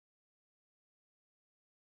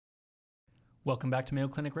Welcome back to Mayo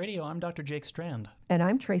Clinic Radio. I'm Dr. Jake Strand. And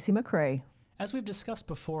I'm Tracy McCrae. As we've discussed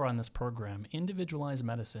before on this program, Individualized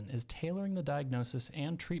Medicine is tailoring the diagnosis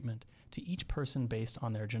and treatment to each person based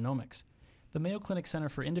on their genomics. The Mayo Clinic Center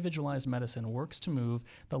for Individualized Medicine works to move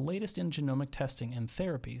the latest in genomic testing and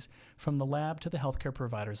therapies from the lab to the healthcare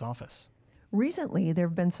provider's office. Recently, there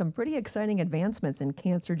have been some pretty exciting advancements in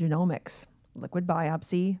cancer genomics, liquid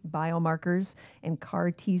biopsy, biomarkers, and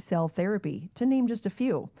CAR T-cell therapy, to name just a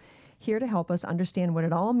few. Here to help us understand what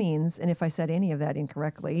it all means, and if I said any of that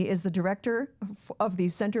incorrectly, is the director of the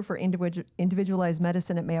Center for Individualized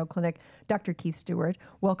Medicine at Mayo Clinic, Dr. Keith Stewart.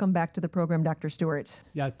 Welcome back to the program, Dr. Stewart.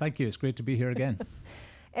 Yeah, thank you. It's great to be here again.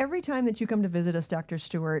 Every time that you come to visit us, Dr.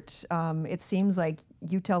 Stewart, it seems like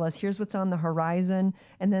you tell us, here's what's on the horizon,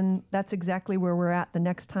 and then that's exactly where we're at the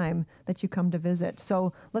next time that you come to visit.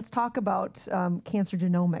 So let's talk about cancer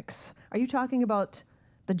genomics. Are you talking about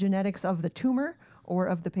the genetics of the tumor or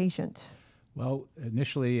of the patient? Well,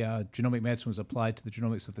 initially, genomic medicine was applied to the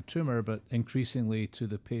genomics of the tumor, but increasingly to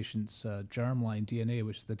the patient's germline DNA,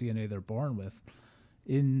 which is the DNA they're born with.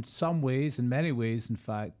 In some ways, in many ways, in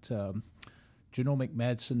fact, genomic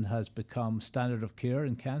medicine has become standard of care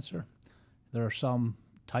in cancer. There are some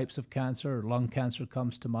types of cancer, lung cancer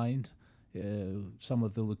comes to mind, some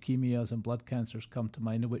of the leukemias and blood cancers come to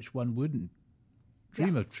mind, in which one wouldn't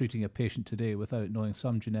dream of treating a patient today without knowing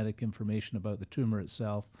some genetic information about the tumor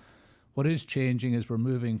itself. What is changing is we're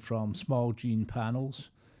moving from small gene panels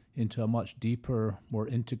into a much deeper, more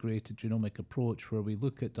integrated genomic approach where we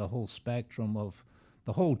look at the whole spectrum of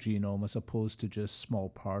the whole genome as opposed to just small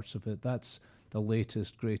parts of it. That's the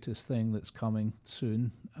latest, greatest thing that's coming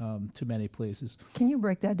soon to many places. Can you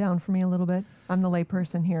break that down for me a little bit? I'm the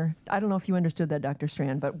layperson here. I don't know if you understood that, Dr.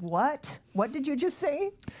 Strand, but what? What did you just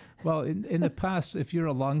say? Well, in the past, if you're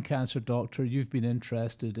a lung cancer doctor, you've been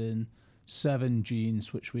interested in 7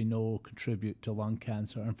 genes which we know contribute to lung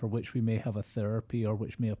cancer and for which we may have a therapy or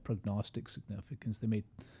which may have prognostic significance. They may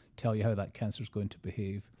tell you how that cancer is going to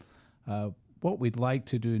behave. What we'd like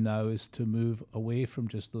to do now is to move away from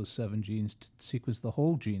just those 7 genes to sequence the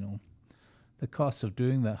whole genome. The costs of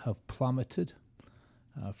doing that have plummeted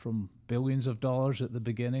from billions of dollars at the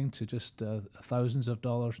beginning to just thousands of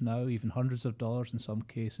dollars now, even hundreds of dollars in some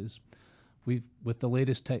cases. With the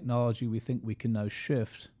latest technology, we think we can now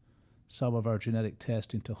shift some of our genetic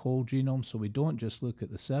testing to whole genome, so we don't just look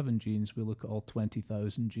at the 7 genes, we look at all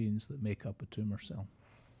 20,000 genes that make up a tumor cell.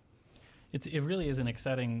 It really is an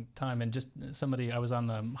exciting time, and just I was on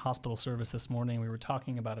the hospital service this morning, we were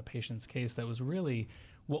talking about a patient's case that was really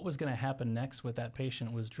what was going to happen next with that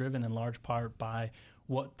patient was driven in large part by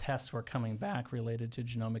what tests were coming back related to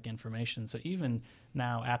genomic information. So even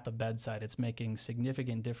now at the bedside, it's making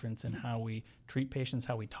significant difference in how we treat patients,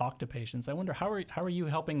 how we talk to patients. I wonder, how are you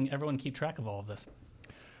helping everyone keep track of all of this?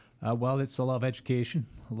 Well, it's a lot of education,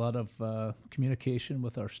 a lot of communication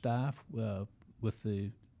with our staff, with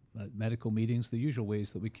the medical meetings, the usual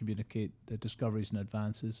ways that we communicate discoveries and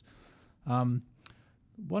advances.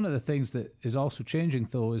 One of the things that is also changing,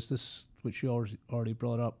 though, is this, which you already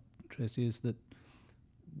brought up, Tracy, is that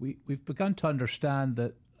we've begun to understand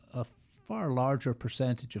that a far larger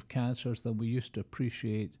percentage of cancers than we used to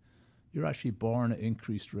appreciate, you're actually born at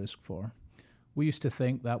increased risk for. We used to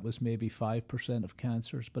think that was maybe 5% of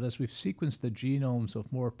cancers, but as we've sequenced the genomes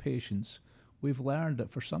of more patients, we've learned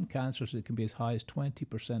that for some cancers, it can be as high as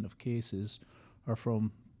 20% of cases are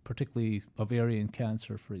from particularly ovarian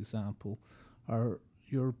cancer, for example,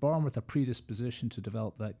 you're born with a predisposition to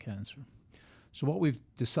develop that cancer. So what we've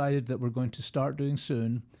decided that we're going to start doing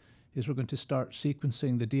soon is we're going to start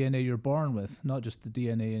sequencing the DNA you're born with, not just the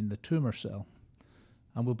DNA in the tumor cell.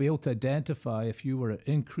 And we'll be able to identify if you were at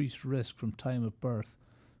increased risk from time of birth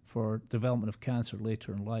for development of cancer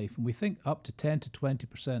later in life. And we think up to 10 to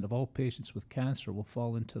 20% of all patients with cancer will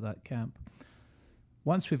fall into that camp.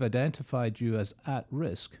 Once we've identified you as at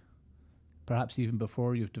risk, perhaps even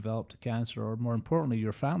before you've developed a cancer, or more importantly,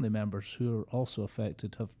 your family members who are also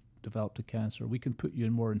affected have developed a cancer, we can put you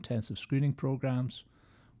in more intensive screening programs.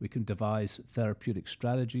 We can devise therapeutic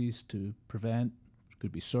strategies to prevent. It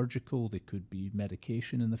could be surgical, they could be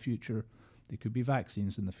medication in the future, they could be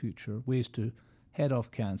vaccines in the future, ways to head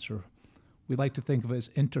off cancer. We like to think of it as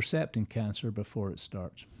intercepting cancer before it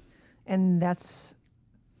starts. And that's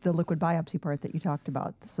the liquid biopsy part that you talked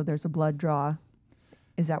about. So there's a blood draw.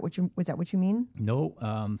 Was that what you mean?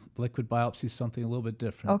 No, liquid biopsy is something a little bit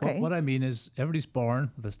different. Okay. What I mean is everybody's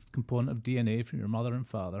born with a component of DNA from your mother and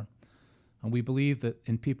father, and we believe that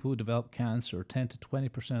in people who develop cancer, 10 to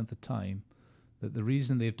 20% of the time, that the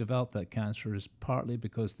reason they've developed that cancer is partly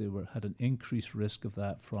because they had an increased risk of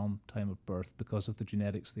that from time of birth because of the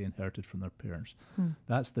genetics they inherited from their parents.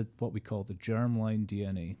 That's what we call the germline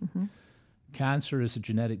DNA. Cancer is a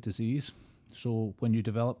genetic disease. So when you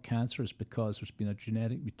develop cancer, it's because there's been a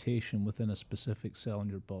genetic mutation within a specific cell in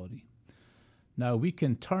your body. Now,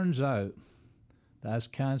 turns out that as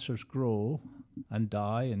cancers grow and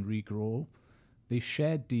die and regrow, they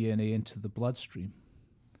shed DNA into the bloodstream.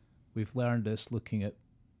 We've learned this looking at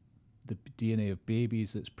the DNA of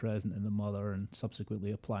babies that's present in the mother and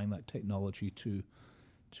subsequently applying that technology to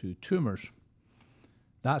tumors.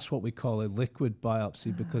 That's what we call a liquid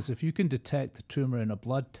biopsy, because if you can detect the tumor in a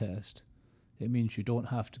blood test, it means you don't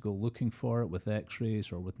have to go looking for it with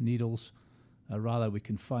x-rays or with needles. Rather, we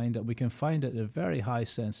can find it. We can find it at a very high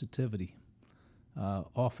sensitivity,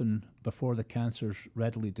 often before the cancer's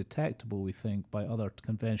readily detectable, we think, by other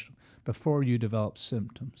conventional, before you develop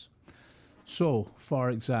symptoms. So, for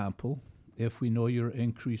example, if we know you're at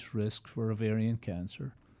increased risk for ovarian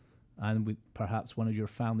cancer, and perhaps one of your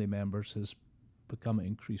family members has become at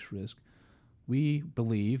increased risk, we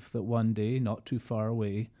believe that one day, not too far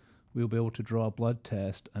away, we'll be able to draw a blood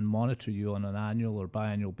test and monitor you on an annual or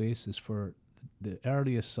biannual basis for the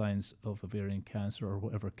earliest signs of ovarian cancer or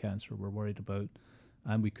whatever cancer we're worried about,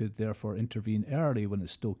 and we could therefore intervene early when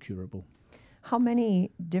it's still curable. How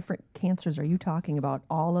many different cancers are you talking about?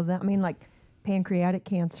 All of them? I mean, like pancreatic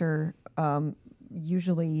cancer,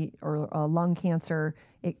 usually, or lung cancer,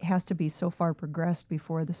 it has to be so far progressed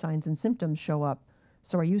before the signs and symptoms show up.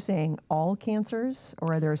 So are you saying all cancers,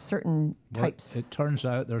 or are there certain types? It turns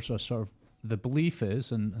out there's a sort of, the belief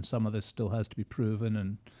is, and some of this still has to be proven,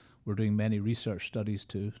 and we're doing many research studies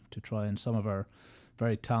to try, and some of our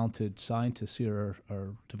very talented scientists here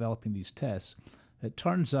are developing these tests. It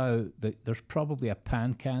turns out that there's probably a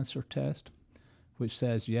pan-cancer test which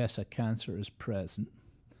says, yes, a cancer is present.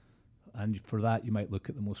 And for that, you might look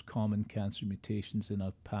at the most common cancer mutations in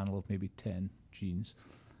a panel of maybe 10 genes.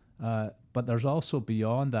 But there's also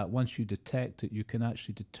beyond that, once you detect it, you can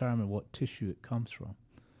actually determine what tissue it comes from.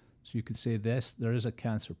 So you could say this, there is a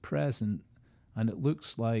cancer present, and it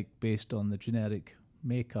looks like, based on the genetic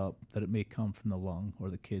makeup, that it may come from the lung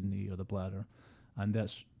or the kidney or the bladder. And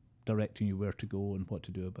that's directing you where to go and what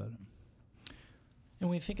to do about it. And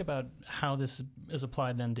when we think about how this is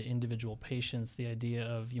applied then to individual patients, the idea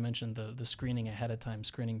of, you mentioned the screening ahead of time,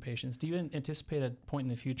 screening patients. Do you anticipate a point in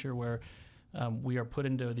the future where we are put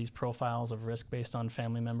into these profiles of risk based on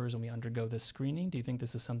family members and we undergo this screening? Do you think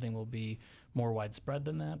this is something will be more widespread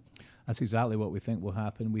than that? That's exactly what we think will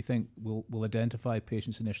happen. We think we'll identify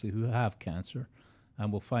patients initially who have cancer,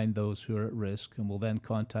 and we'll find those who are at risk, and we'll then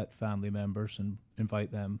contact family members and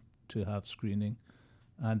invite them to have screening.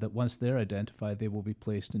 And that once they're identified, they will be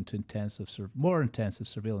placed into more intensive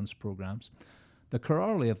surveillance programs. The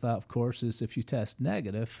corollary of that, of course, is if you test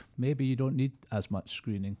negative, maybe you don't need as much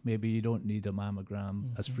screening. Maybe you don't need a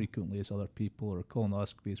mammogram as frequently as other people, or a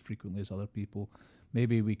colonoscopy as frequently as other people.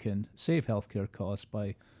 Maybe we can save healthcare costs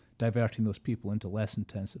by diverting those people into less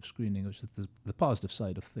intensive screening, which is the positive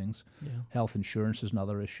side of things. Yeah. Health insurance is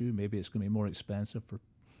another issue. Maybe it's going to be more expensive for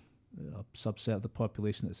a subset of the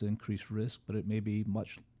population that's at increased risk, but it may be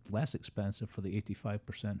much less expensive for the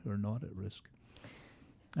 85% who are not at risk.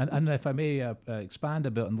 And if I may expand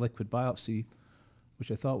a bit on liquid biopsy, which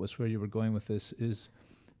I thought was where you were going with this, is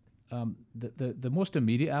the most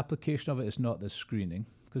immediate application of it is not the screening,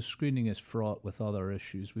 because screening is fraught with other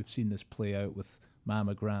issues. We've seen this play out with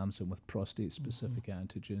mammograms and with prostate-specific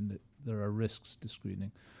antigen, that there are risks to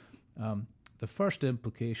screening. The first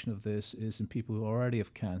implication of this is in people who already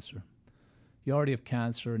have cancer. You already have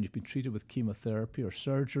cancer and you've been treated with chemotherapy or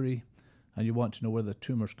surgery, and you want to know whether the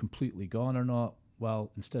tumor's completely gone or not.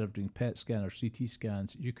 Well, instead of doing PET scan or CT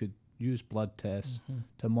scans, you could use blood tests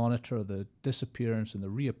to monitor the disappearance and the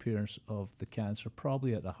reappearance of the cancer,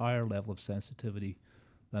 probably at a higher level of sensitivity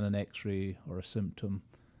than an X-ray or a symptom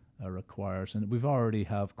requires. And we've already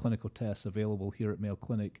have clinical tests available here at Mayo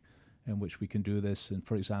Clinic in which we can do this,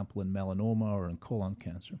 for example, in melanoma or in colon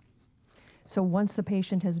cancer. So once the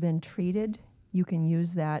patient has been treated, you can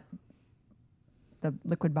use the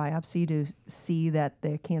liquid biopsy to see that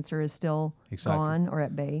the cancer is still gone or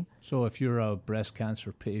at bay? So if you're a breast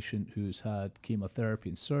cancer patient who's had chemotherapy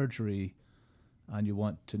and surgery, and you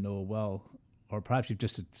want to know, well, or perhaps you've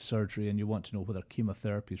just had surgery and you want to know whether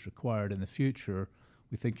chemotherapy is required in the future,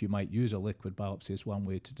 we think you might use a liquid biopsy as one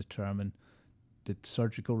way to determine, did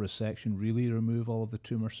surgical resection really remove all of the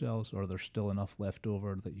tumor cells, or there's still enough left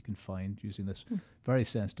over that you can find using this very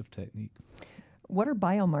sensitive technique. What are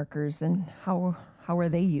biomarkers, and how are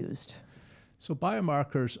they used? So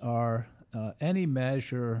biomarkers are any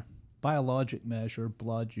measure biologic measure,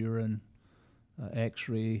 blood, urine,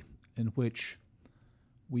 X-ray, in which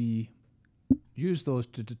we use those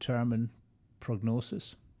to determine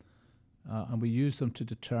prognosis, and we use them to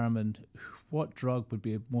determine what drug would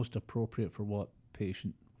be most appropriate for what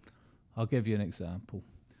patient. I'll give you an example.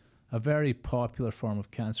 A very popular form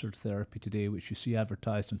of cancer therapy today, which you see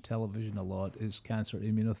advertised on television a lot, is cancer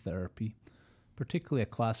immunotherapy, particularly a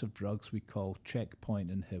class of drugs we call checkpoint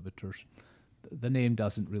inhibitors. The name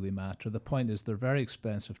doesn't really matter. The point is they're very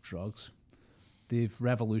expensive drugs. They've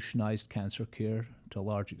revolutionized cancer care to a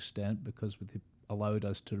large extent because they've allowed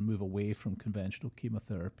us to move away from conventional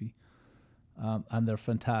chemotherapy. And they're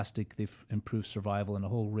fantastic. They've improved survival in a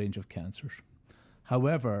whole range of cancers.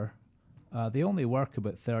 However, they only work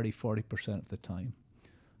about 30-40% of the time.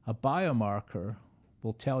 A biomarker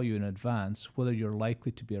will tell you in advance whether you're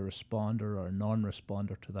likely to be a responder or a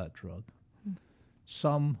non-responder to that drug.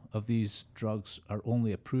 Some of these drugs are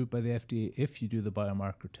only approved by the FDA if you do the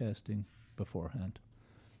biomarker testing beforehand.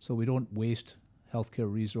 So we don't waste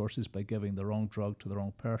healthcare resources by giving the wrong drug to the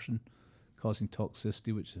wrong person, causing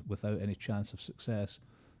toxicity which without any chance of success,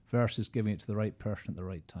 versus giving it to the right person at the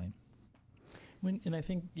right time. And I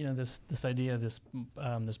think, you know, this idea, there's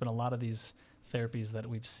been a lot of these therapies that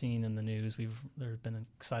we've seen in the news. There have been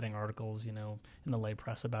exciting articles, you know, in the lay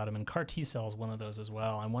press about them, and CAR T cells one of those as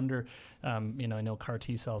well. I wonder, you know, I know CAR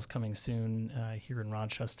T cells coming soon here in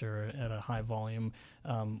Rochester at a high volume.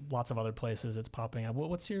 Lots of other places it's popping up.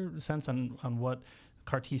 What's your sense on what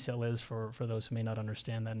CAR T cell is for those who may not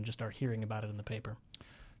understand that and just are hearing about it in the paper?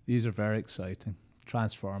 These are very exciting,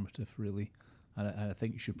 transformative, really. And I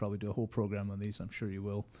think you should probably do a whole program on these. I'm sure you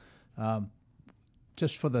will.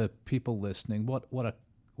 Just for the people listening,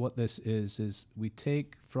 what this is we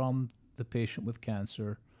take from the patient with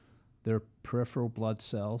cancer their peripheral blood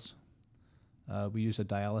cells. We use a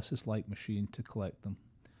dialysis-like machine to collect them.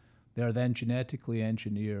 They are then genetically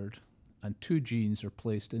engineered, and 2 genes are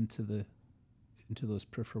placed into those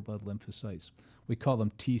peripheral blood lymphocytes. We call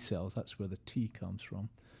them T cells. That's where the T comes from.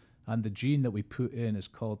 And the gene that we put in is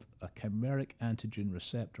called a chimeric antigen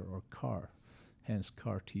receptor, or CAR, hence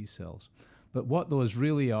CAR T cells. But what those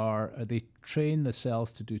really are they train the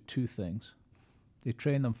cells to do 2 things. They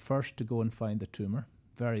train them first to go and find the tumor,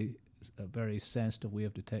 a very sensitive way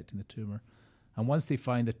of detecting the tumor. And once they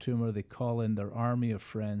find the tumor, they call in their army of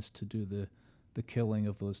friends to do the killing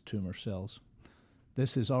of those tumor cells.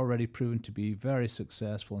 This is already proven to be very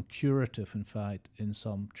successful and curative, in fact, in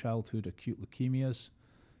some childhood acute leukemias.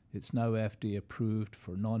 It's now FDA approved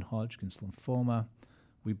for non-Hodgkin's lymphoma.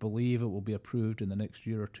 We believe it will be approved in the next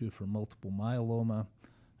year or 2 for multiple myeloma,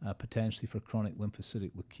 potentially for chronic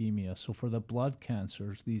lymphocytic leukemia. So for the blood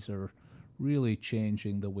cancers, these are really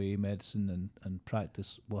changing the way medicine and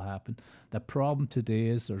practice will happen. The problem today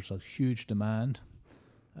is there's a huge demand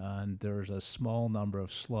and there's a small number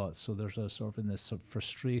of slots. So there's a sort of in this sort of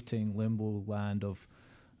frustrating limbo land of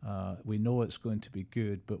we know it's going to be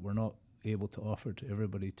good, but we're not able to offer to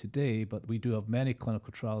everybody today. But we do have many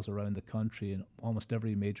clinical trials around the country in almost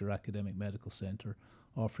every major academic medical center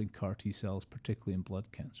offering CAR T cells, particularly in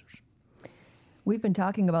blood cancers. We've been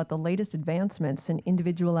talking about the latest advancements in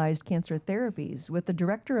individualized cancer therapies with the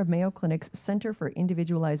director of Mayo Clinic's Center for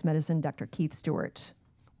Individualized Medicine, Dr. Keith Stewart.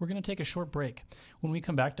 We're going to take a short break. When we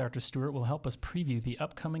come back, Dr. Stewart will help us preview the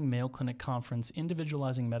upcoming Mayo Clinic Conference,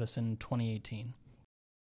 Individualizing Medicine 2018.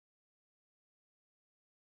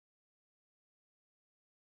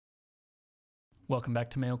 Welcome back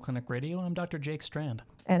to Mayo Clinic Radio. I'm Dr. Jake Strand.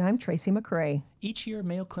 And I'm Tracy McRae. Each year,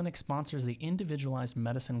 Mayo Clinic sponsors the Individualized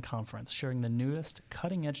Medicine Conference, sharing the newest,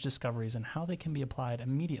 cutting-edge discoveries and how they can be applied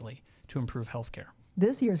immediately to improve healthcare.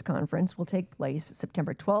 This year's conference will take place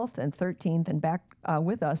September 12th and 13th, and back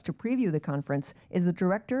with us to preview the conference is the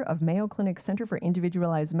director of Mayo Clinic Center for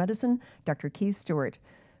Individualized Medicine, Dr. Keith Stewart.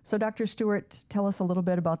 So, Dr. Stewart, tell us a little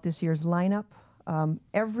bit about this year's lineup.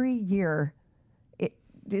 Every year,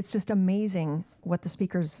 it's just amazing what the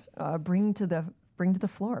speakers bring to the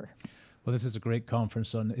floor. Well, this is a great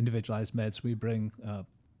conference on individualized meds. We bring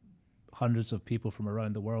hundreds of people from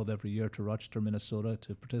around the world every year to Rochester, Minnesota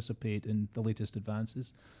to participate in the latest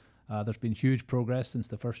advances. There's been huge progress since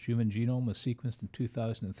the first human genome was sequenced in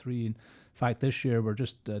 2003. In fact, this year we're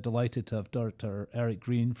just delighted to have Dr. Eric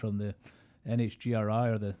Green from the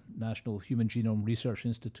NHGRI, or the National Human Genome Research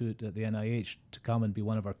Institute at the NIH, to come and be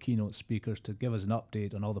one of our keynote speakers to give us an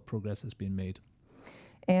update on all the progress that's been made.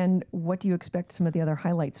 And what do you expect some of the other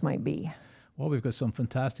highlights might be? Well, we've got some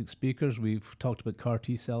fantastic speakers. We've talked about CAR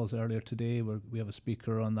T cells earlier today. We have a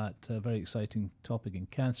speaker on that very exciting topic in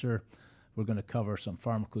cancer. We're going to cover some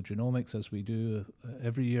pharmacogenomics, as we do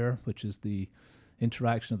every year, which is the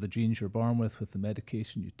interaction of the genes you're born with the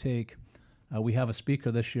medication you take. We have a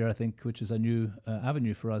speaker this year, I think, which is a new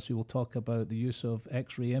avenue for us, who will talk about the use of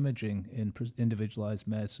X-ray imaging in individualized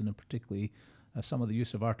medicine, and particularly some of the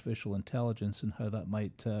use of artificial intelligence and how that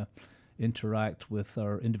might interact with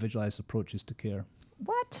our individualized approaches to care.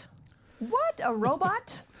 What? A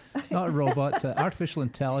robot? Not a robot, artificial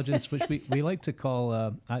intelligence, which we like to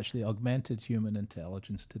call actually augmented human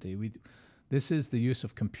intelligence today. This is the use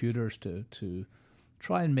of computers to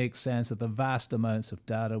try and make sense of the vast amounts of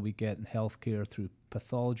data we get in healthcare through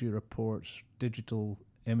pathology reports, digital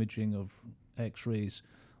imaging of x-rays,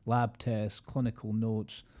 lab tests, clinical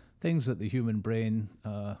notes, things that the human brain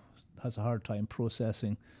has a hard time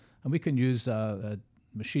processing. And we can use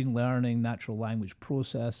machine learning, natural language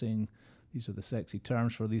processing, these are the sexy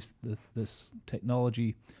terms for this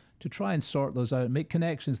technology, to try and sort those out and make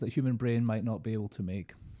connections that human brain might not be able to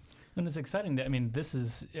make. And it's exciting.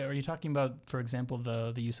 Are you talking about, for example,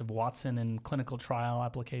 the use of Watson in clinical trial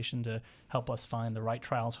application to help us find the right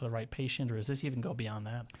trials for the right patient, or does this even go beyond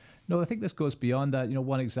that? No, I think this goes beyond that.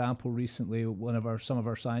 One example recently, some of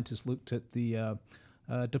our scientists looked at the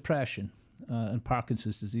depression and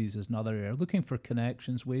Parkinson's disease as another area, looking for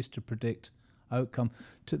connections, ways to predict outcome.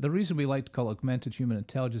 The reason we like to call it augmented human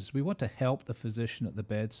intelligence is we want to help the physician at the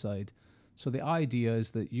bedside. So the idea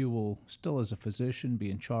is that you will still, as a physician, be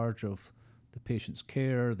in charge of the patient's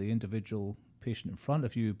care, the individual patient in front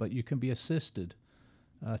of you, but you can be assisted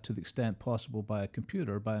to the extent possible by a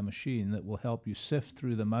computer, by a machine that will help you sift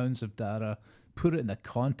through the mounds of data, put it in the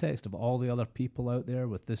context of all the other people out there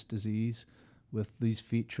with this disease, with these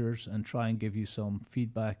features, and try and give you some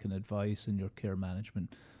feedback and advice in your care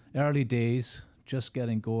management. Early days, just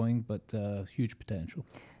getting going, but huge potential.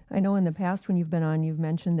 I know in the past when you've been on, you've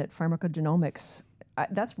mentioned that pharmacogenomics,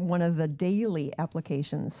 that's one of the daily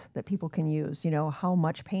applications that people can use. How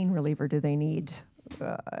much pain reliever do they need?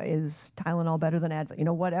 Is Tylenol better than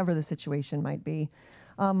Advil? Whatever the situation might be.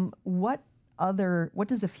 What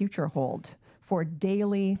does the future hold for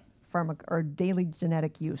daily daily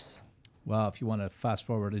genetic use? Well, if you want to fast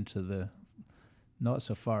forward into the not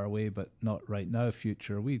so far away, but not right now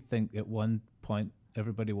future, we think at one point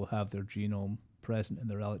everybody will have their genome present in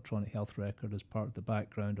their electronic health record as part of the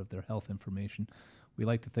background of their health information. We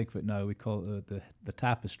like to think of it now, we call it the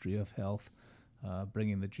Tapestry of Health,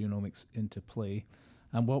 bringing the genomics into play.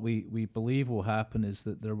 And what we believe will happen is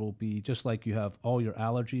that there will be, just like you have all your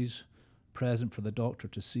allergies present for the doctor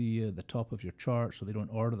to see at the top of your chart so they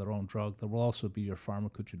don't order the wrong drug, there will also be your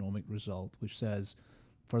pharmacogenomic result, which says,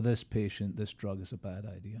 for this patient, this drug is a bad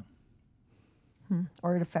idea.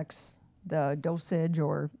 Or it affects the dosage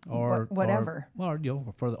or whatever.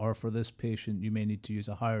 Or for this patient, you may need to use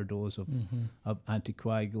a higher dose of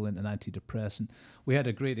anticoagulant and antidepressant. We had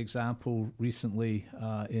a great example recently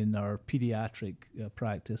in our pediatric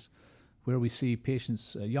practice where we see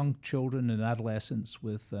patients, young children and adolescents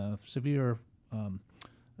with severe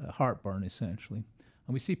heartburn, essentially.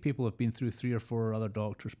 And we see people have been through 3 or 4 other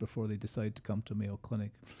doctors before they decide to come to Mayo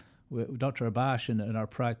Clinic. Dr. Abash in our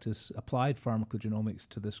practice applied pharmacogenomics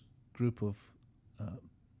to this group of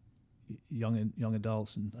young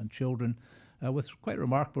adults and children with quite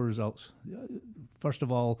remarkable results. First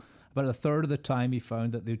of all, about a third of the time he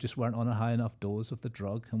found that they just weren't on a high enough dose of the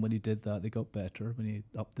drug, and when he did that, they got better when he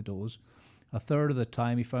upped the dose. A third of the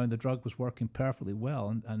time he found the drug was working perfectly well,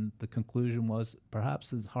 and the conclusion was perhaps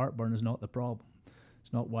his heartburn is not the problem.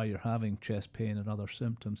 It's not why you're having chest pain and other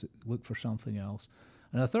symptoms. Look for something else.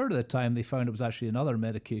 And a third of the time they found it was actually another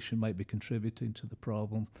medication might be contributing to the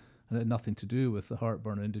problem, and it had nothing to do with the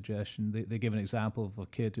heartburn or indigestion. They gave an example of a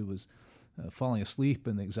kid who was falling asleep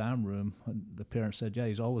in the exam room, and the parents said, yeah,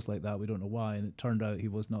 he's always like that, we don't know why, and it turned out he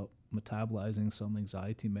was not metabolizing some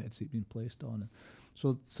anxiety meds he'd been placed on.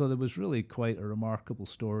 So there was really quite a remarkable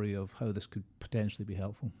story of how this could potentially be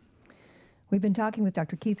helpful. We've been talking with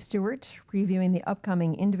Dr. Keith Stewart, previewing the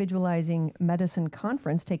upcoming Individualizing Medicine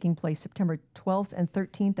conference taking place September 12th and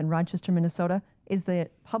 13th in Rochester, Minnesota. Is the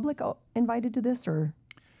public invited to this, or?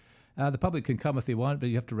 The public can come if they want, but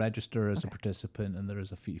you have to register as a participant, and there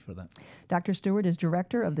is a fee for that. Dr. Stewart is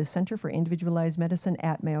director of the Center for Individualized Medicine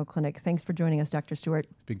at Mayo Clinic. Thanks for joining us, Dr. Stewart.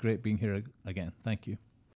 It's been great being here again. Thank you.